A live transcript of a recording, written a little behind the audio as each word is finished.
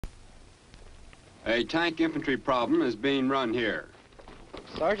A tank infantry problem is being run here.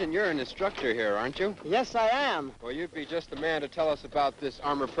 Sergeant, you're an instructor here, aren't you? Yes, I am. Well, you'd be just the man to tell us about this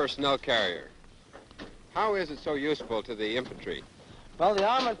armored personnel carrier. How is it so useful to the infantry? Well, the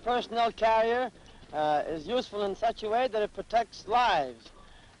armored personnel carrier is useful in such a way that it protects lives.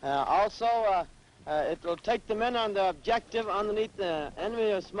 Also, it will take the men on the objective underneath the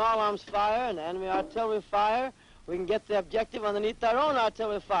enemy small arms fire and enemy artillery fire. We can get the objective underneath our own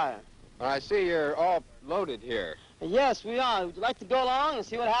artillery fire. Well, I see you're all loaded here. Yes, we are. Would you like to go along and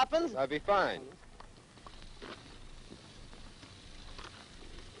see what happens? That'd be fine.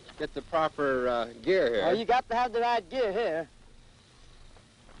 Get the proper gear here. Oh, you got to have the right gear here.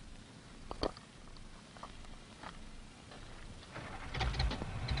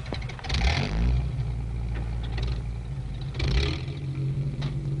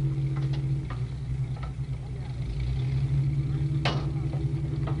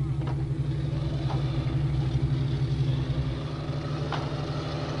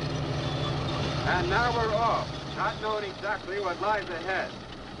 And now we're off, not knowing exactly what lies ahead.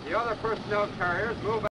 The other personnel carriers move